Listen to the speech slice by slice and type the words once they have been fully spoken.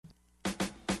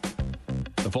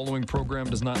The following program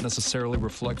does not necessarily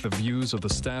reflect the views of the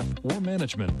staff or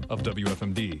management of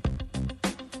WFMD.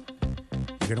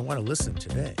 You're going to want to listen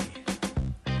today.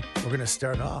 We're going to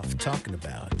start off talking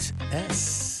about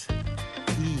SEX.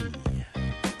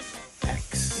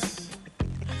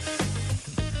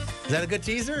 Is that a good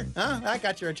teaser? Huh? I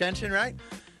got your attention, right?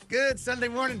 Good Sunday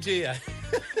morning to you.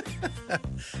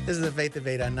 This is the Faith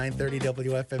Debate on 930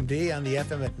 WFMD, on the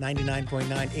FM at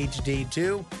 99.9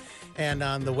 HD2, and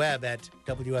on the web at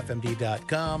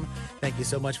WFMD.com. Thank you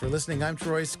so much for listening. I'm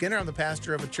Troy Skinner. I'm the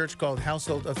pastor of a church called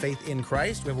Household of Faith in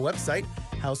Christ. We have a website,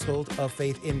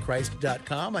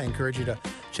 householdoffaithinchrist.com. I encourage you to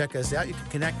check us out. You can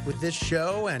connect with this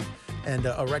show and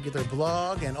a regular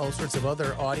blog and all sorts of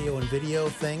other audio and video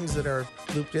things that are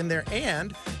looped in there.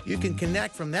 And you can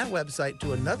connect from that website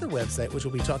to another website, which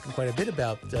we'll be talking quite a bit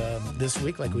about this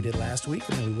week, like we did last week,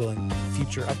 and we will in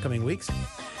future upcoming weeks.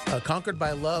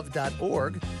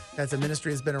 ConqueredByLove.org. That's a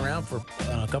ministry that's been around for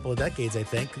a couple of decades, I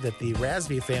think, that the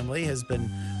Rasby family has been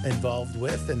involved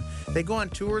with. And they go on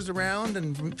tours around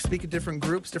and speak at different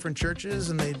groups, different churches,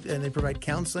 and they provide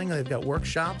counseling. They've got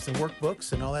workshops and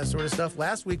workbooks and all that sort of stuff.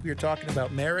 Last week we were talking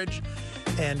about marriage,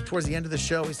 and towards the end of the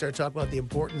show we started talking about the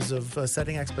importance of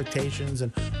setting expectations.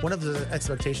 And one of the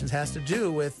expectations has to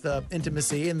do with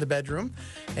intimacy in the bedroom.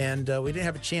 And we didn't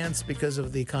have a chance, because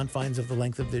of the confines of the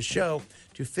length of this show,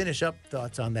 to finish up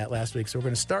thoughts on that last week. So we're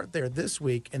going to start there this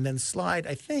week and then slide,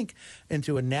 I think,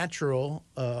 into a natural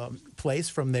place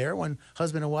from there when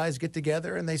husband and wives get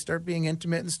together and they start being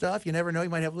intimate and stuff. You never know. You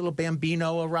might have a little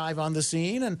bambino arrive on the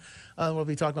scene, and we'll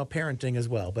be talking about parenting as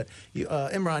well. But,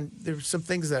 Imran, there's some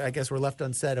things that I guess were left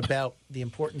unsaid about the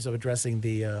importance of addressing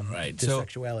the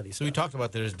sexuality stuff. So we talked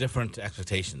about there's different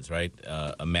expectations, right?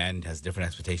 A man has different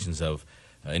expectations of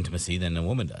intimacy than a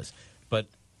woman does. But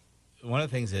one of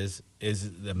the things is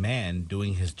the man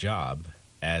doing his job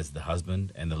as the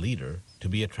husband and the leader to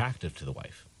be attractive to the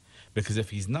wife. Because if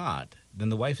he's not, then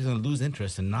the wife is going to lose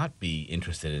interest and not be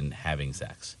interested in having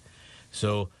sex.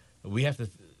 So we have to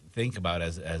think about,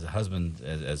 as a husband,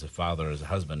 as a father, as a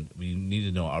husband, we need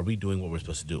to know, are we doing what we're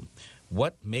supposed to do?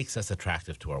 What makes us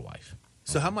attractive to our wife?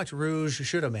 So how much rouge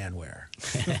should a man wear?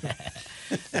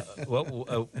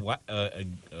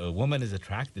 A woman is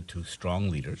attracted to strong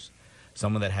leaders,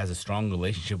 someone that has a strong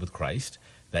relationship with Christ,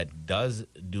 that does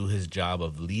do his job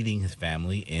of leading his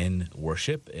family in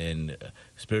worship, in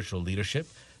spiritual leadership.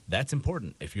 That's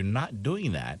important. If you're not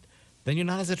doing that, then you're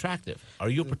not as attractive. Are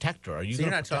you a protector? Are you? So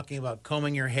you're not talking about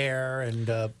combing your hair and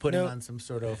putting on some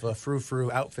sort of a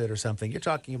frou-frou outfit or something. You're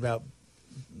talking about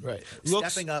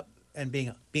stepping up and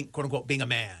being quote unquote being a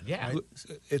man. Yeah, right?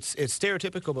 It's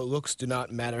stereotypical, but looks do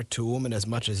not matter to a woman as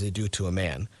much as they do to a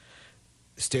man.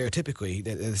 Stereotypically,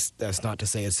 that's not to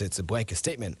say it's a blanket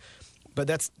statement, but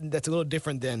that's a little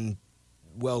different than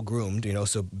well groomed.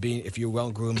 So if you're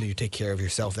well groomed and you take care of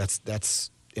yourself,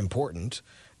 that's important.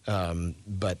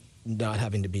 But not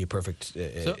having to be a perfect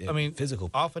physical.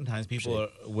 Oftentimes people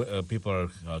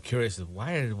are curious of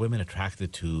why are women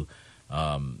attracted to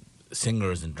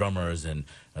singers and drummers and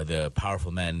the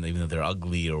powerful men, even though they're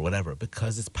ugly or whatever,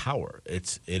 because it's power.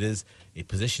 It is a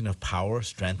position of power,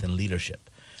 strength, and leadership.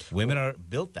 Women are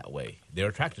built that way. They're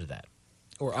attracted to that.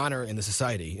 Or honor in the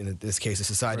society. In this case, the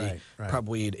society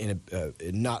probably in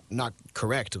not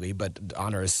correctly, but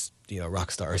honors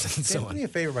rock stars and so on. Do me a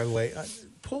favor, by the way.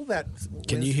 Pull that.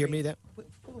 Can you hear me?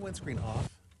 Pull the windscreen off.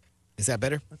 Is that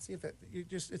better? Let's see if it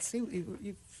seems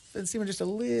you've been seeming just a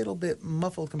little bit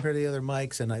muffled compared to the other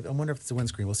mics, and I wonder if it's a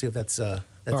windscreen. We'll see if that's right.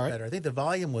 better. I think the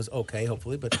volume was okay,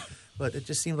 hopefully, but it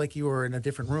just seemed like you were in a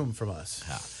different room from us.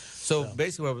 Yeah. So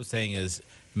basically what we're saying is,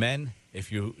 men,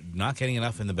 if you're not getting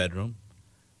enough in the bedroom,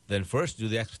 then first do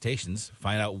the expectations.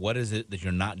 Find out what is it that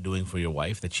you're not doing for your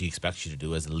wife that she expects you to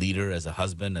do as a leader, as a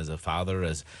husband, as a father,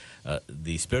 as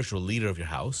the spiritual leader of your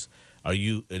house.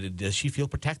 Does she feel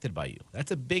protected by you?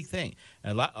 That's a big thing.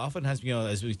 And oftentimes,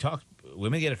 as we talk,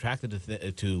 women get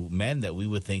attracted to men that we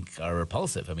would think are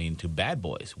repulsive. I mean, to bad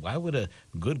boys. Why would a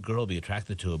good girl be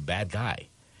attracted to a bad guy?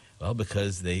 Well,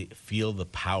 because they feel the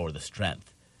power, the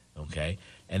strength. Okay?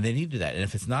 And they need to do that. And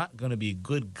if it's not going to be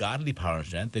good godly power and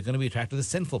strength, they're going to be attracted to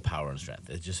sinful power and strength.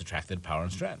 It's just attracted to power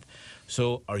and strength.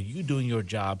 So are you doing your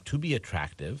job to be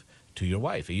attractive to your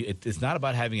wife? It's not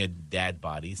about having a dad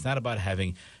body. It's not about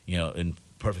having, in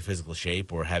perfect physical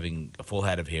shape or having a full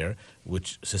head of hair,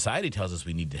 which society tells us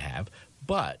we need to have.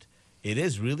 But it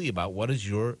is really about what is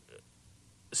your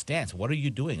stance. What are you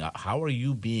doing? How are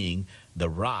you being the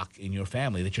rock in your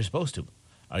family that you're supposed to?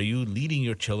 Are you leading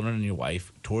your children and your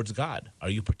wife towards God? Are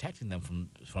you protecting them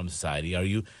from society? Are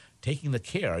you taking the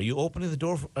care? Are you opening the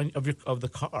door of the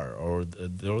car or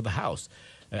the house?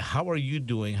 How are you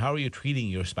doing? How are you treating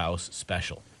your spouse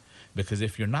special? Because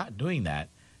if you're not doing that,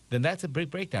 then that's a big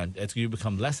breakdown. You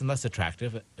become less and less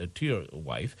attractive to your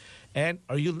wife. And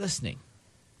are you listening?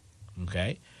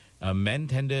 Okay? Men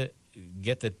tend to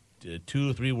get the 2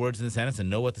 or 3 words in the sentence and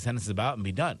know what the sentence is about and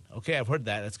be done. Okay, I've heard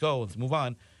that. Let's go. Let's move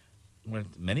on. When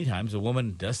many times a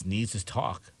woman just needs to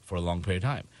talk for a long period of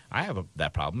time. I have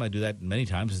that problem. I do that many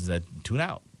times, is that tune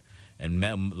out. And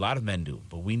a lot of men do.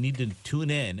 But we need to tune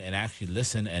in and actually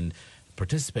listen and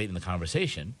participate in the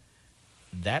conversation.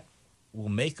 That will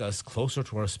make us closer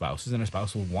to our spouses, and our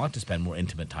spouse will want to spend more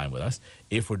intimate time with us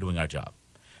if we're doing our job.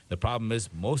 The problem is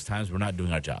most times we're not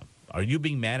doing our job. Are you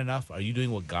being man enough? Are you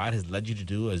doing what God has led you to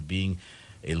do as being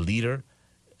a leader,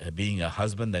 being a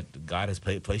husband that God has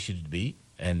placed you to be,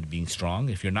 and being strong?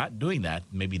 If you're not doing that,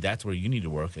 maybe that's where you need to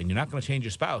work. And you're not going to change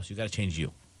your spouse. You've got to change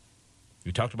you.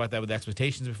 We talked about that with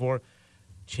expectations before.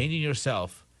 Changing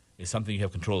yourself is something you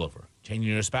have control over.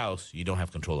 Changing your spouse, you don't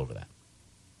have control over that.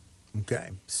 Okay.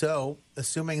 So,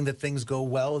 assuming that things go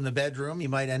well in the bedroom, you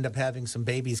might end up having some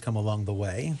babies come along the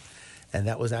way. And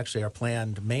that was actually our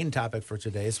planned main topic for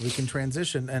today. So we can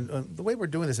transition. And the way we're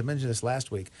doing this, I mentioned this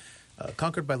last week,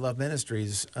 Conquered by Love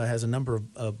Ministries has a number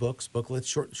of books, booklets,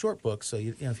 short books. So,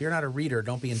 if you're not a reader,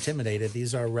 don't be intimidated.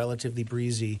 These are relatively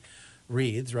breezy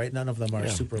reads, right? None of them are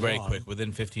super very long. quick.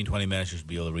 Within 15, 20 minutes, you should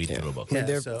be able to read through a book. I mean,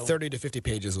 they're so- 30 to 50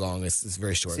 pages long. It's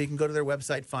very short. So you can go to their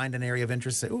website, find an area of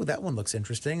interest, say, "Ooh, that one looks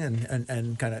interesting,"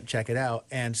 and kind of check it out.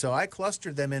 And so I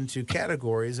clustered them into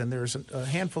categories, and there's a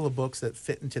handful of books that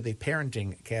fit into the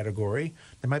parenting category.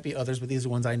 There might be others, but these are the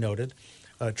ones I noted.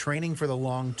 Training for the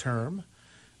Long Term.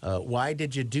 Why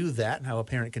Did You Do That? And How a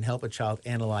Parent Can Help a Child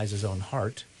Analyze His Own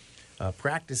Heart.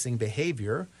 Practicing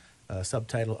Behavior.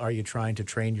 Subtitle, Are You Trying to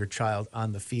Train Your Child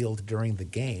on the Field During the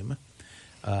Game?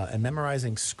 And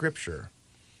Memorizing Scripture.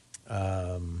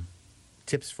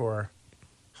 Tips for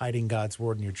hiding God's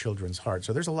Word in your children's heart.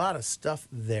 So there's a lot of stuff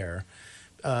there.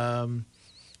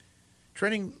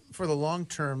 Training for the long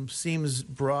term seems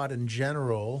broad and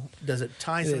general. Does it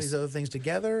tie some of these other things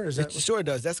together? Is It that sure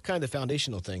does. That's kind of the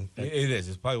foundational thing. It is.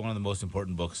 It's probably one of the most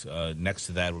important books. Next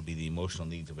to that would be The Emotional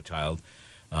Needs of a Child.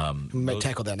 We might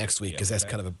tackle that next week because that's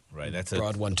kind of a That's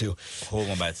broad one, too. A whole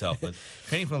one by itself. But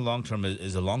training for the long term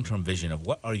is a long term vision of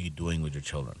what are you doing with your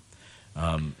children.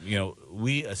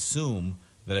 We assume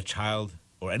that a child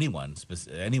or anyone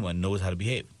knows how to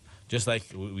behave. Just like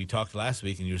we talked last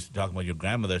week, and you were talking about your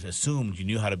grandmother assumed you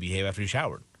knew how to behave after you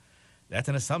showered. That's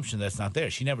an assumption that's not there.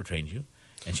 She never trained you,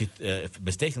 and she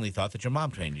mistakenly thought that your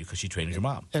mom trained you because she trained your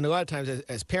mom. And a lot of times,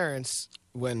 as parents,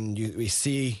 when we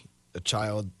see a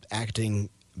child acting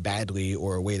badly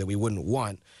or a way that we wouldn't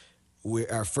want,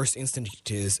 our first instinct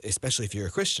is, especially if you're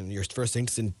a Christian, your first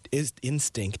instinct is to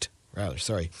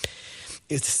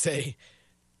say,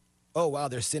 "Oh wow,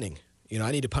 they're sinning.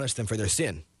 I need to punish them for their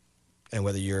sin." And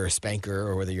whether you're a spanker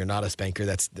or whether you're not a spanker,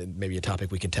 that's maybe a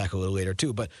topic we can tackle a little later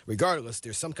too. But regardless,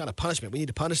 there's some kind of punishment. We need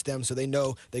to punish them so they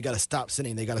know they got to stop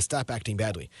sinning. They got to stop acting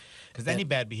badly. Because any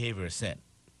bad behavior is sin.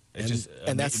 It's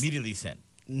that's immediately sin.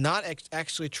 Not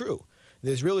actually true.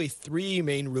 There's really 3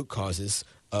 main root causes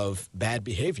of bad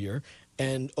behavior,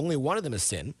 and only one of them is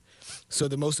sin. So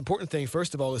the most important thing,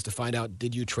 first of all, is to find out,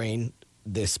 did you train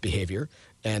this behavior?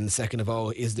 And second of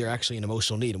all, is there actually an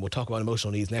emotional need? And we'll talk about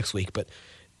emotional needs next week, but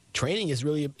training is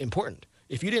really important.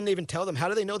 If you didn't even tell them, how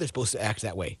do they know they're supposed to act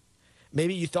that way?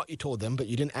 Maybe you thought you told them, but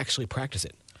you didn't actually practice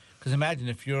it. Because imagine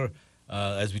if you're,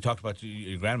 as we talked about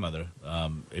your grandmother,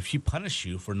 if she punished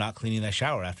you for not cleaning that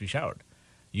shower after you showered,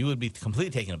 you would be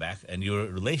completely taken aback, and your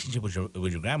relationship with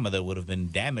your grandmother would have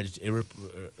been damaged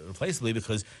irreplaceably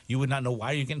because you would not know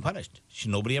why you're getting punished.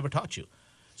 Nobody ever taught you.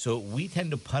 So we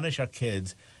tend to punish our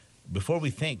kids before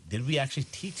we think, did we actually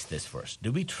teach this first?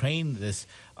 Did we train this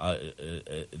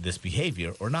this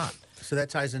behavior or not? So that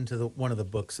ties into one of the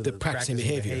books, the practicing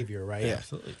behavior, right? Yeah,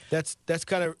 absolutely. That's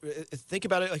kind of, think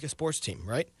about it like a sports team,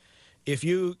 right? If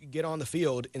you get on the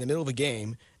field in the middle of a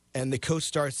game and the coach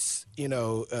starts,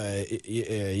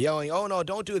 yelling, "Oh no,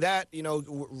 don't do that!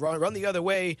 Run the other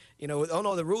way! Oh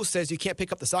no, the rule says you can't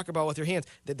pick up the soccer ball with your hands."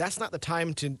 That's not the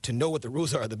time to know what the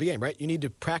rules are of the game, right? You need to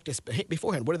practice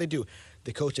beforehand. What do?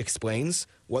 The coach explains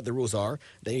what the rules are.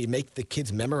 They make the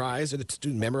kids memorize, or the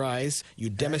student memorize. You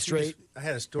demonstrate. I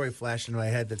had a story flash in my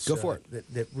head that's Go for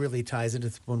it. That really ties into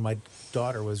when my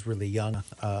daughter was really young.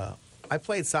 I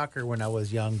played soccer when I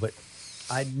was young, but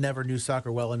I never knew soccer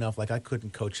well enough. Like, I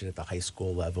couldn't coach it at the high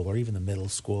school level or even the middle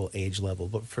school age level.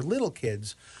 But for little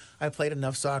kids, I played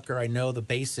enough soccer. I know the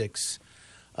basics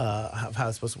of how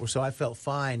it's supposed to work. So I felt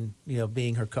fine,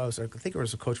 being her coach. I think I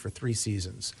was a coach for 3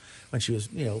 seasons when she was,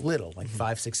 little, like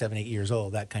 5, 6, 7, 8 years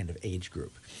old, that kind of age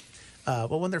group.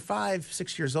 Well, when they're 5,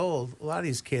 6 years old, a lot of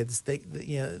these kids,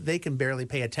 they can barely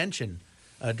pay attention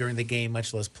during the game,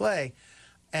 much less play.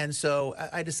 And so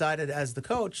I decided as the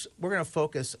coach, we're going to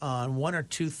focus on one or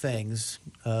two things,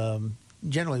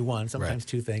 generally one, sometimes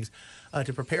two things,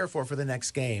 to prepare for the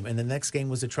next game. And the next game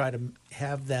was to try to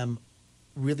have them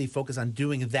really focus on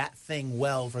doing that thing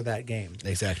well for that game.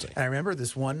 Exactly. And I remember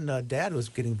this one dad was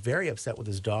getting very upset with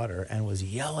his daughter and was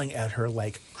yelling at her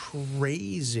like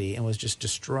crazy and was just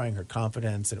destroying her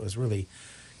confidence. And it was really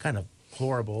kind of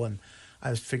horrible. And I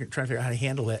was trying to figure out how to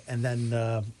handle it. And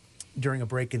then during a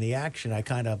break in the action, I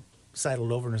kind of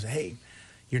sidled over and said, hey,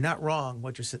 you're not wrong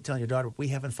what you're telling your daughter. We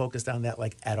haven't focused on that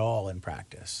like at all in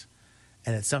practice.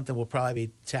 And it's something we'll probably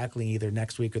be tackling either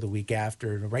next week or the week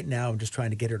after. Right now, I'm just trying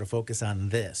to get her to focus on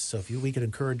this. So if we could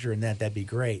encourage her in that, that'd be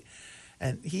great.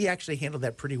 And he actually handled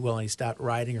that pretty well, and he stopped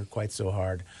riding her quite so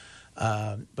hard.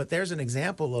 But there's an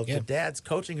example of the dad's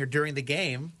coaching her during the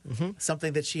game,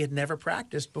 something that she had never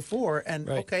practiced before. And,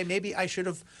 okay, maybe I should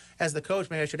have, as the coach,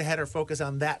 maybe I should have had her focus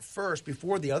on that first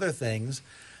before the other things.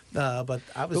 But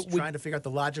I was trying to figure out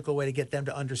the logical way to get them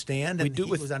to understand. And he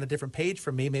was on a different page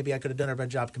from me. Maybe I could have done a better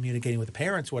job communicating with the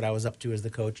parents what I was up to as the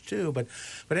coach, too. But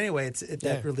anyway,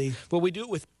 that really... Well, we do it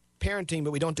with parenting,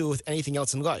 but we don't do it with anything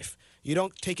else in life. You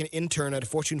don't take an intern at a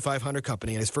Fortune 500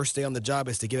 company and his first day on the job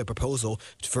is to give a proposal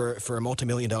for a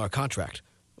multi-million-dollar contract.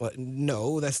 Well,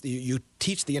 no, you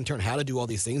teach the intern how to do all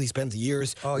these things. He spends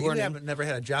years learning. You haven't never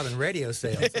had a job in radio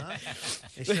sales, huh?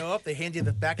 They show up, they hand you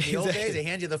back in the old days, they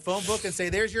hand you the phone book and say,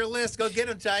 there's your list, go get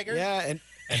him, Tiger. Yeah, and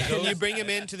you bring him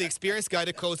into the experienced guy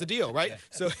to close the deal, right?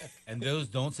 And those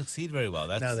don't succeed very well.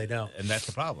 No, they don't. And that's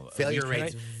the problem. Failure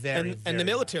rate's very And the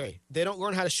military, high. They don't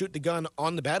learn how to shoot the gun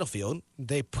on the battlefield.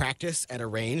 They practice at a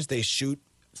range. They shoot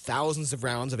thousands of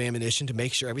rounds of ammunition to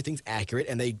make sure everything's accurate,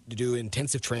 and they do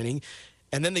intensive training.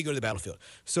 And then they go to the battlefield.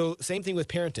 So same thing with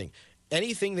parenting.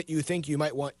 Anything that you think you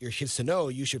might want your kids to know,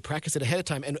 you should practice it ahead of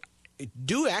time and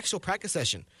do an actual practice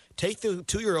session. Take the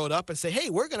 2-year-old up and say, hey,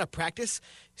 we're going to practice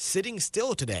sitting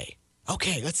still today.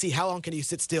 Okay, let's see, how long can you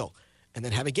sit still? And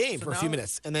then have a game for a few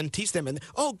minutes and then teach them. And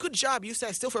oh, good job, you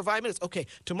sat still for 5 minutes. Okay,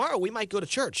 tomorrow we might go to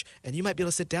church and you might be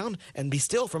able to sit down and be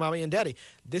still for mommy and daddy.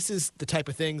 This is the type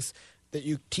of things that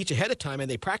you teach ahead of time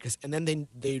and they practice, and then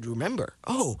they remember,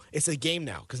 oh, it's a game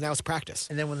now, because now it's practice.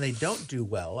 And then when they don't do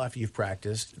well after you've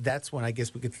practiced, that's when I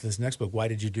guess we get to this next book. Why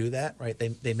did you do that? Right?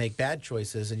 They make bad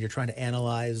choices, and you're trying to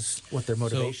analyze what their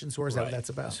motivations were. Is that what that's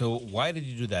about? So why did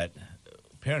you do that?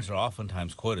 Parents are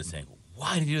oftentimes quoted saying,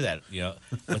 why did you do that?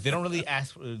 But they don't really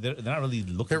ask. They're not really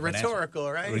looking. They're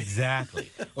rhetorical, right?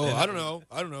 Exactly. I don't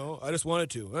know. I just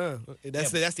wanted to. That's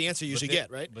the answer you usually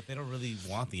get, right? But they don't really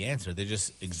want the answer. They're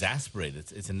just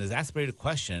exasperated. It's an exasperated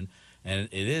question, and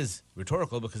it is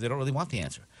rhetorical because they don't really want the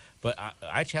answer. But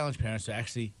I challenge parents to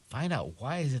actually find out,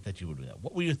 why is it that you would do that?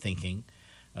 What were you thinking?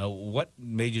 What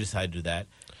made you decide to do that?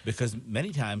 Because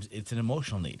many times it's an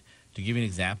emotional need. To give you an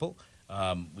example.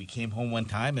 We came home one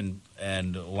time,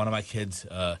 and one of my kids,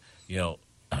 they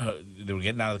were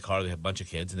getting out of the car. They had a bunch of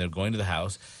kids, and they were going to the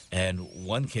house. And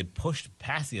one kid pushed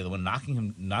past the other one,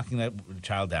 knocking that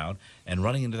child down, and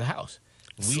running into the house.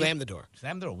 Slammed the door.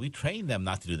 We trained them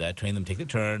not to do that. Trained them to take the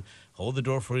turn, hold the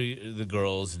door for the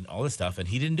girls, and all this stuff. And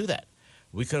he didn't do that.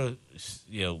 We could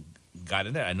have, got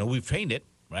in there. I know we've trained it,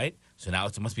 right? So now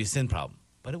it must be a sin problem,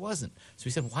 but it wasn't. So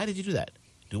we said, why did you do that?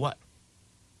 Do what?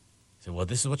 I said, well,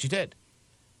 this is what you did.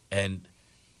 And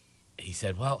he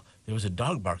said, well, there was a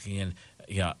dog barking, and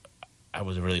I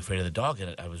was really afraid of the dog,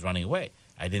 and I was running away.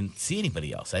 I didn't see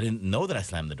anybody else. I didn't know that I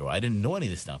slammed the door. I didn't know any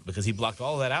of this stuff because he blocked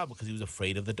all of that out because he was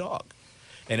afraid of the dog.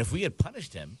 And if we had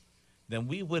punished him, then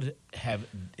we would have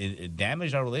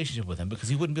damaged our relationship with him because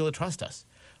he wouldn't be able to trust us.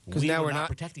 Because now we're not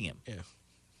protecting him. Yeah.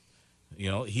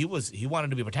 He wanted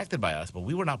to be protected by us, but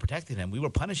we were not protecting him. We were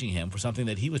punishing him for something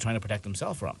that he was trying to protect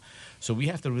himself from. So we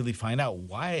have to really find out,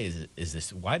 why is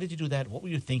this? Why did you do that? What were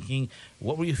you thinking?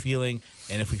 What were you feeling?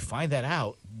 And if we find that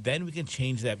out, then we can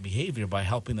change that behavior by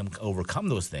helping them overcome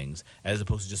those things as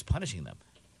opposed to just punishing them.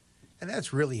 And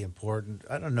that's really important.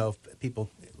 I don't know if people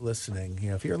listening,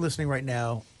 if you're listening right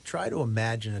now, try to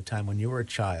imagine a time when you were a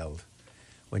child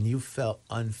when you felt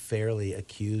unfairly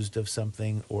accused of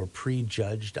something or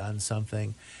prejudged on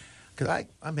something. Because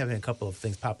I'm having a couple of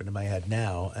things pop into my head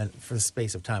now, and for the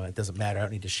space of time, it doesn't matter. I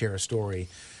don't need to share a story.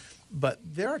 But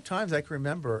there are times I can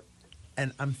remember,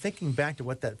 and I'm thinking back to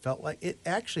what that felt like. It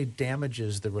actually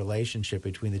damages the relationship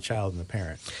between the child and the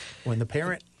parent. When the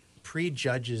parent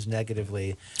prejudges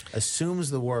negatively, assumes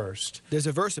the worst. There's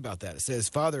a verse about that. It says,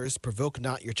 fathers, provoke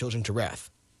not your children to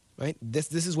wrath. Right?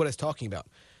 This is what it's talking about.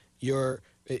 You're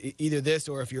either this,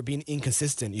 or if you're being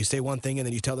inconsistent, you say one thing and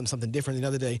then you tell them something different the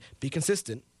other day. Be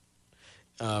consistent.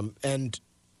 and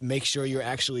make sure you're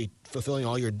actually fulfilling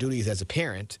all your duties as a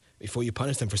parent before you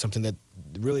punish them for something that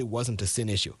really wasn't a sin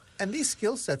issue. And these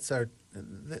skill sets are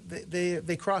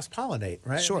they cross-pollinate,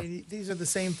 right? Sure. I mean, these are the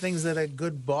same things that a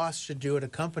good boss should do at a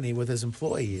company with his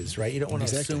employees, right? You don't want to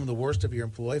Exactly. assume the worst of your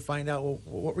employee. Find out, well,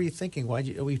 what were you thinking?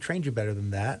 We trained you better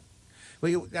than that.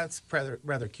 Well, that's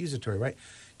rather accusatory, right?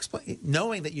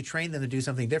 Knowing that you trained them to do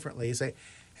something differently, you say,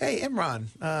 hey, Imran,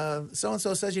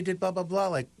 so-and-so says you did blah, blah, blah.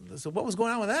 Like, so what was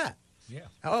going on with that? Yeah.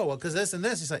 Oh, well, because this and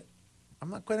this. He's like, I'm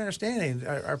not quite understanding.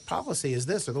 Our policy is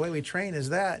this, or the way we train is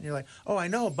that. And you're like, oh, I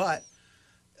know, but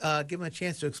give them a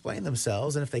chance to explain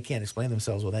themselves. And if they can't explain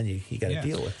themselves, well, then you got to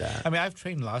deal with that. I mean, I've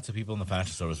trained lots of people in the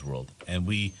financial service world, and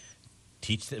we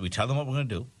we tell them what we're going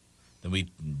to do, then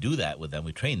we do that with them,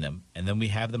 we train them, and then we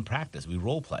have them practice. We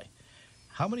role play.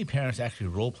 How many parents actually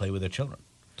role play with their children?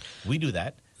 We do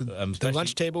that. The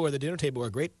lunch table or the dinner table are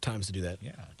great times to do that.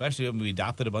 Yeah, especially when we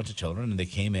adopted a bunch of children and they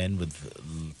came in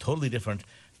with totally different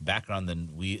background than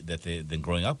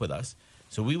growing up with us.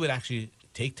 So we would actually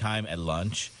take time at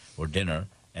lunch or dinner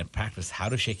and practice how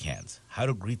to shake hands, how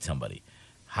to greet somebody,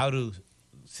 how to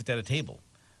sit at a table,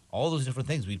 all those different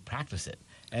things. We'd practice it,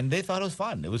 and they thought it was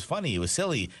fun. It was funny. It was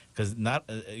silly because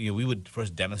we would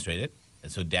first demonstrate it,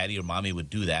 and so Daddy or Mommy would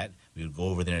do that. We would go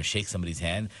over there and shake somebody's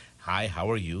hand. Hi, how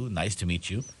are you? Nice to meet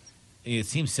you. It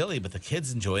seems silly, but the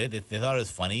kids enjoyed it. They thought it was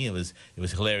funny. It was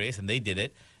hilarious, and they did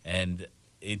it, and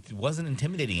it wasn't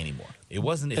intimidating anymore. It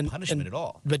wasn't a punishment at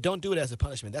all. But don't do it as a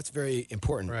punishment. That's very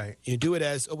important. Right. You do it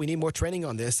as, we need more training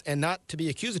on this, and not to be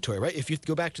accusatory, right? If you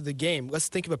go back to the game, let's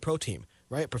think of a pro team,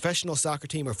 right? Professional soccer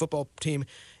team or football team.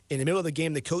 In the middle of the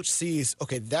game, the coach sees,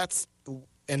 okay,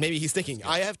 and maybe he's thinking,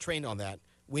 I have trained on that,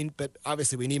 but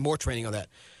obviously we need more training on that.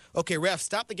 Okay, ref,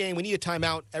 stop the game. We need a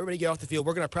timeout. Everybody get off the field.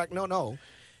 We're going to practice. No.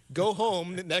 Go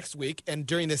home next week, and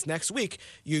during this next week,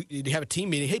 you have a team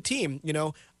meeting. Hey, team,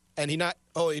 and you're not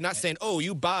saying, oh,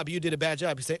 you, Bob, you did a bad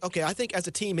job. You say, okay, I think as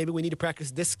a team, maybe we need to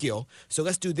practice this skill, so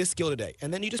let's do this skill today.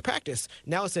 And then you just practice.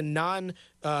 Now it's a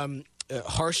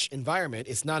harsh environment.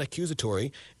 It's not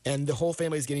accusatory, and the whole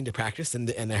family is getting to practice, and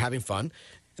they're having fun.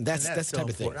 And that's the so type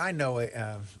of thing. important.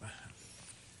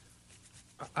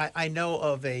 I know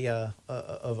of a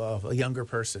younger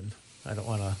person.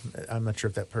 I'm not sure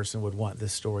if that person would want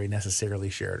this story necessarily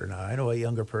shared or not. I know a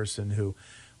younger person who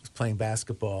was playing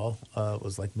basketball,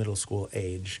 was like middle school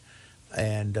age,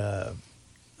 and it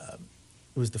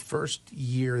was the first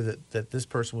year that this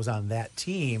person was on that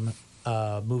team,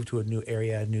 moved to a new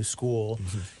area, a new school,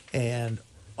 and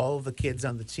all of the kids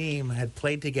on the team had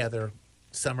played together,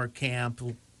 summer camp,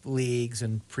 leagues,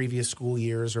 and previous school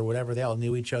years or whatever. They all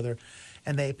knew each other,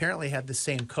 and they apparently had the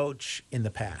same coach in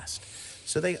the past.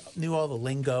 So they knew all the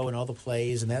lingo and all the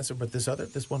plays and that sort. But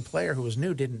this one player who was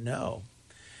new didn't know.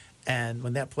 And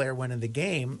when that player went in the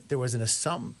game, there was an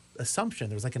assumption.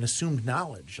 There was like an assumed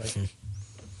knowledge. Like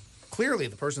clearly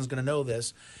the person's going to know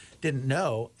this, didn't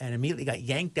know, and immediately got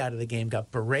yanked out of the game,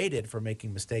 got berated for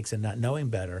making mistakes and not knowing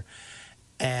better.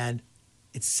 And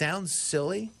it sounds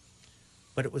silly,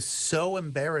 but it was so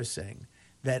embarrassing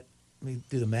that, let me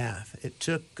do the math. It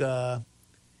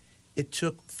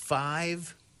took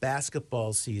 5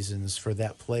 basketball seasons for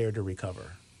that player to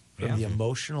recover from the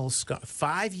emotional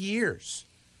 5 years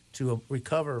to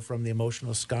recover from the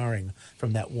emotional scarring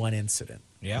from that one incident.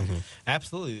 Yeah,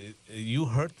 absolutely. You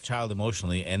hurt the child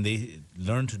emotionally, and they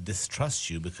learn to distrust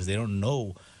you because they don't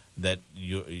know that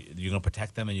you're going to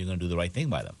protect them and you're going to do the right thing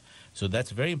by them. So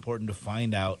that's very important to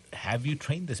find out, have you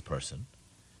trained this person?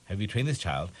 Have you trained this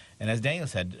child? And as Daniel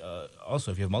said,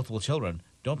 also, if you have multiple children,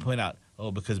 don't point out,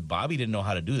 oh, because Bobby didn't know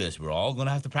how to do this, we're all going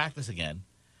to have to practice again.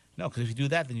 No, because if you do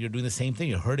that, then you're doing the same thing.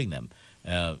 You're hurting them,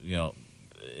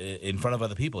 in front of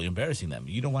other people. You're embarrassing them.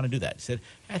 You don't want to do that. He said,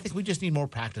 I think we just need more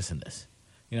practice in this.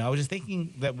 I was just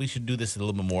thinking that we should do this a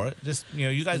little bit more. Just,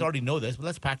 you guys already know this, but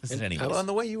let's practice it anyway. Well, and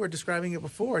the way you were describing it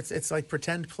before, it's like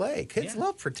pretend play. Kids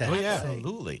love pretend play.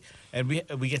 Absolutely. And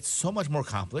we get so much more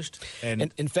accomplished.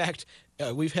 And in fact,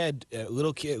 we've had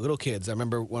little kids. I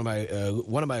remember one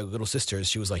of my little sisters.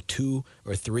 She was like 2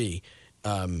 or 3.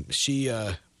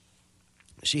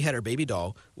 She had her baby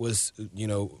doll.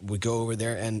 Would go over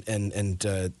there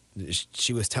and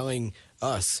she was telling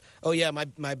us, oh yeah,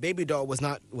 my baby doll was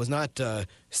not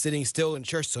sitting still in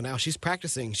church, so now she's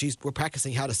practicing. We're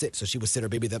practicing how to sit. So she would sit her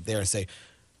baby up there and say,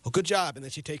 oh, good job. And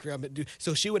then she'd take her up and do.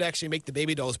 So she would actually make the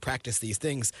baby dolls practice these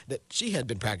things that she had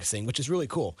been practicing, which is really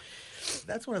cool.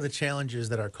 That's one of the challenges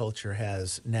that our culture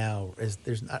has now. I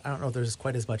don't know if there's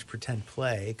quite as much pretend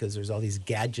play because there's all these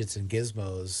gadgets and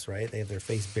gizmos, right? They have their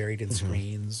face buried in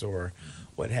screens or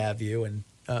what have you, and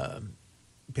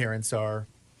parents are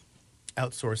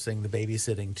outsourcing the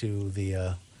babysitting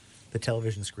to the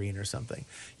television screen or something.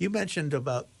 You mentioned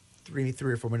about three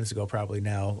or 4 minutes ago, probably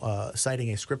now, citing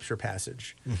a scripture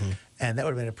passage. And that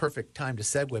would have been a perfect time to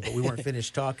segue, but we weren't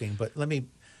finished talking. But let me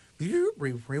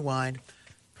rewind.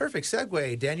 Perfect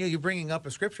segue. Daniel, you're bringing up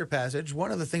a scripture passage.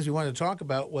 One of the things we wanted to talk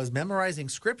about was memorizing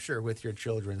scripture with your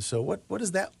children. So what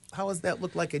is that? How does that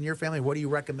look like in your family? What do you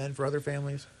recommend for other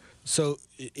families? So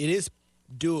it is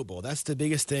doable. That's the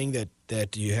biggest thing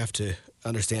that you have to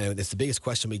understand. It's the biggest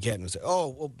question we get. And we say, oh,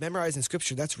 well, memorizing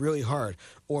scripture, that's really hard.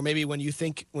 Or maybe when you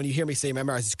hear me say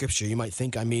memorizing scripture, you might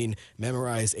think I mean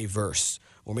memorize a verse,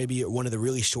 or maybe one of the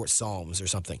really short Psalms or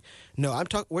something. No,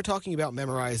 we're talking about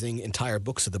memorizing entire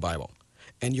books of the Bible.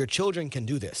 And your children can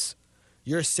do this.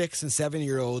 Your 6 and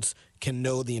 7-year-olds can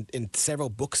know in several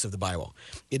books of the Bible.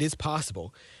 It is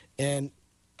possible. And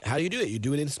how do you do it? You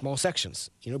do it in small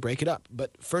sections. Break it up.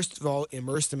 But first of all,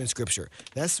 immerse them in Scripture.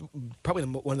 That's probably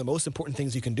one of the most important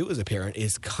things you can do as a parent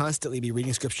is constantly be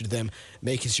reading Scripture to them,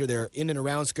 making sure they're in and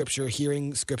around Scripture,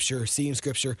 hearing Scripture, seeing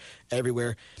Scripture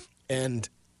everywhere. And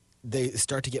they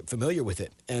start to get familiar with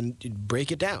it. And you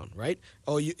break it down, right?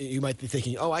 Oh, you might be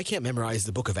thinking, oh, I can't memorize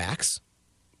the book of Acts.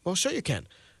 Well, sure you can.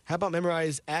 How about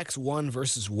memorize Acts 1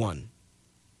 verses 1?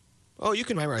 Oh, you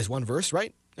can memorize one verse,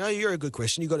 right? Oh, you're a good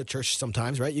Christian. You go to church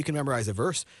sometimes, right? You can memorize a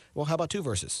verse. Well, how about 2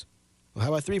 verses? Well,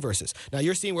 how about 3 verses? Now,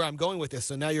 you're seeing where I'm going with this,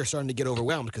 so now you're starting to get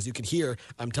overwhelmed because you can hear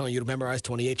I'm telling you to memorize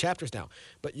 28 chapters now.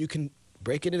 But you can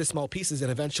break it into small pieces,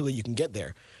 and eventually you can get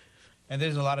there. And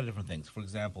there's a lot of different things. For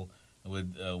example,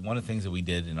 with one of the things that we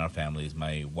did in our family is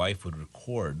my wife would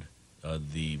record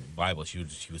the Bible. She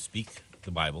would speak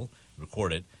the Bible,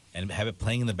 record it, and have it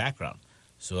playing in the background.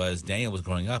 So as Daniel was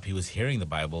growing up, he was hearing the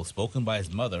Bible spoken by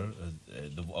his mother,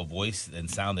 a voice and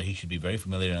sound that he should be very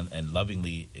familiar and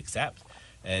lovingly accept.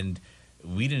 And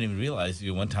we didn't even realize.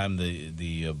 One time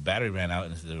the battery ran out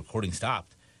and the recording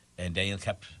stopped, and Daniel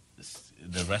kept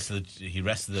the rest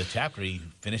of the chapter. He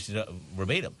finished it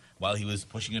verbatim while he was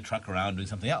pushing a truck around doing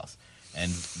something else. And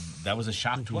that was a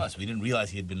shock to us. We didn't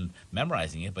realize he had been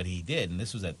memorizing it, but he did, and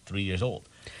this was at 3 years old.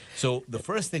 So the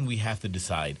first thing we have to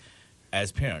decide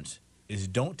as parents is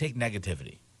don't take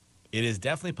negativity. It is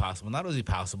definitely possible. Not only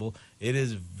possible, it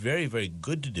is very, very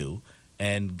good to do,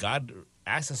 and God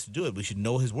asks us to do it. We should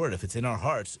know His Word. If it's in our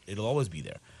hearts, it'll always be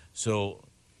there. So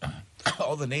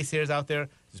all the naysayers out there,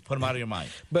 just put them out of your mind.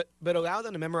 But allow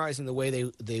them to memorize in the way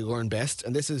they learn best,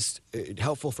 and this is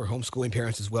helpful for homeschooling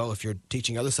parents as well if you're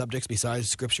teaching other subjects besides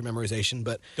scripture memorization.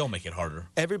 But don't make it harder.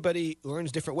 Everybody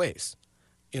learns different ways.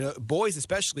 Boys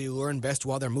especially learn best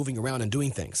while they're moving around and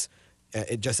doing things.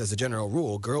 Just as a general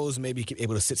rule, girls may be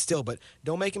able to sit still, but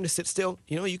don't make them to sit still.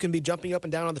 You can be jumping up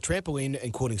and down on the trampoline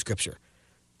and quoting scripture.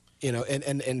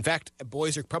 And in fact,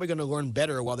 boys are probably going to learn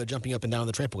better while they're jumping up and down on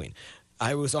the trampoline.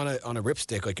 I was on a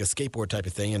ripstick, like a skateboard type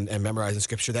of thing, and memorizing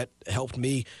scripture. That helped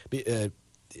me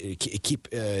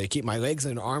keep my legs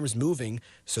and arms moving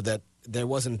so that there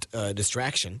wasn't a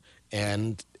distraction,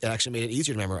 and it actually made it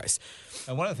easier to memorize.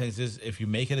 And one of the things is if you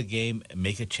make it a game,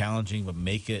 make it challenging, but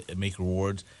make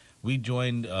rewards. We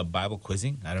joined Bible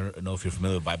quizzing. I don't know if you're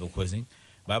familiar with Bible quizzing.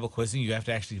 Bible quizzing, you have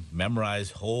to actually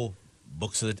memorize whole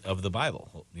books of the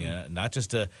Bible. Not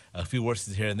just a few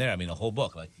verses here and there. I mean, a whole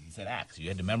book. Like you said, Acts. You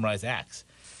had to memorize Acts.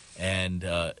 And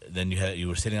then you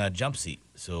were sitting on a jump seat,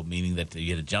 so meaning that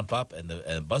you had to jump up, and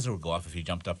the buzzer would go off if you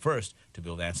jumped up first to be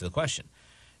able to answer the question.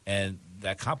 And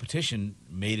that competition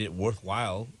made it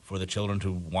worthwhile for the children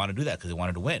to want to do that because they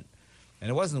wanted to win. And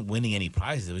it wasn't winning any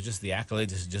prizes. It was just the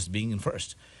accolades, just being in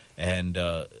first. And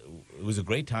it was a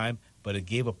great time, but it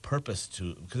gave a purpose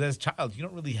to, because as a child, you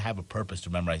don't really have a purpose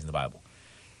to memorizing the Bible.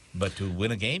 But to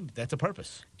win a game, that's a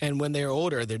purpose. And when they're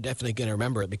older, they're definitely going to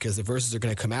remember it because the verses are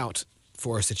going to come out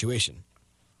for a situation.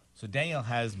 So Daniel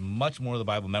has much more of the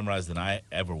Bible memorized than I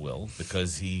ever will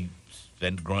because he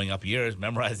spent growing up years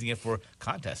memorizing it for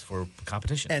contests, for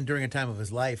competition. And during a time of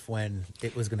his life when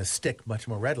it was going to stick much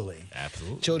more readily.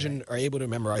 Absolutely. Children are able to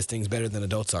memorize things better than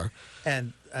adults are.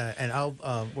 And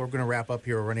we're going to wrap up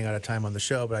here. We're running out of time on the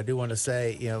show, but I do want to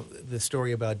say, the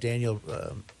story about Daniel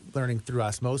learning through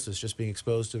osmosis, just being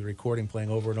exposed to the recording,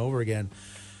 playing over and over again,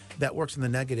 that works in the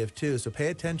negative too. So pay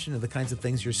attention to the kinds of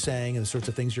things you're saying and the sorts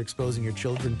of things you're exposing your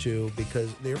children to,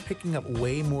 because they're picking up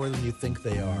way more than you think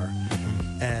they are.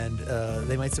 And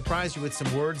they might surprise you with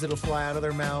some words that'll fly out of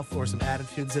their mouth, or some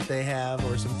attitudes that they have,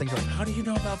 or some things like, how do you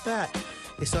know about that?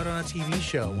 They saw it on a TV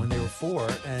show when they were 4,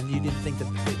 and you didn't think that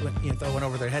it went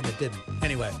over their head, and it didn't.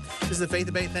 Anyway, this is The Faith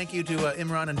Debate. Thank you to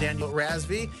Imran and Daniel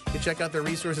Razvi. You can check out their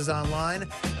resources online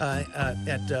at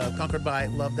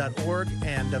conqueredbylove.org,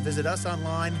 and visit us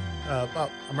online. I'm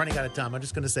running out of time. I'm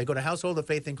just going to say go to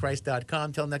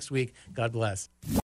householdoffaithinchrist.com. Till next week, God bless.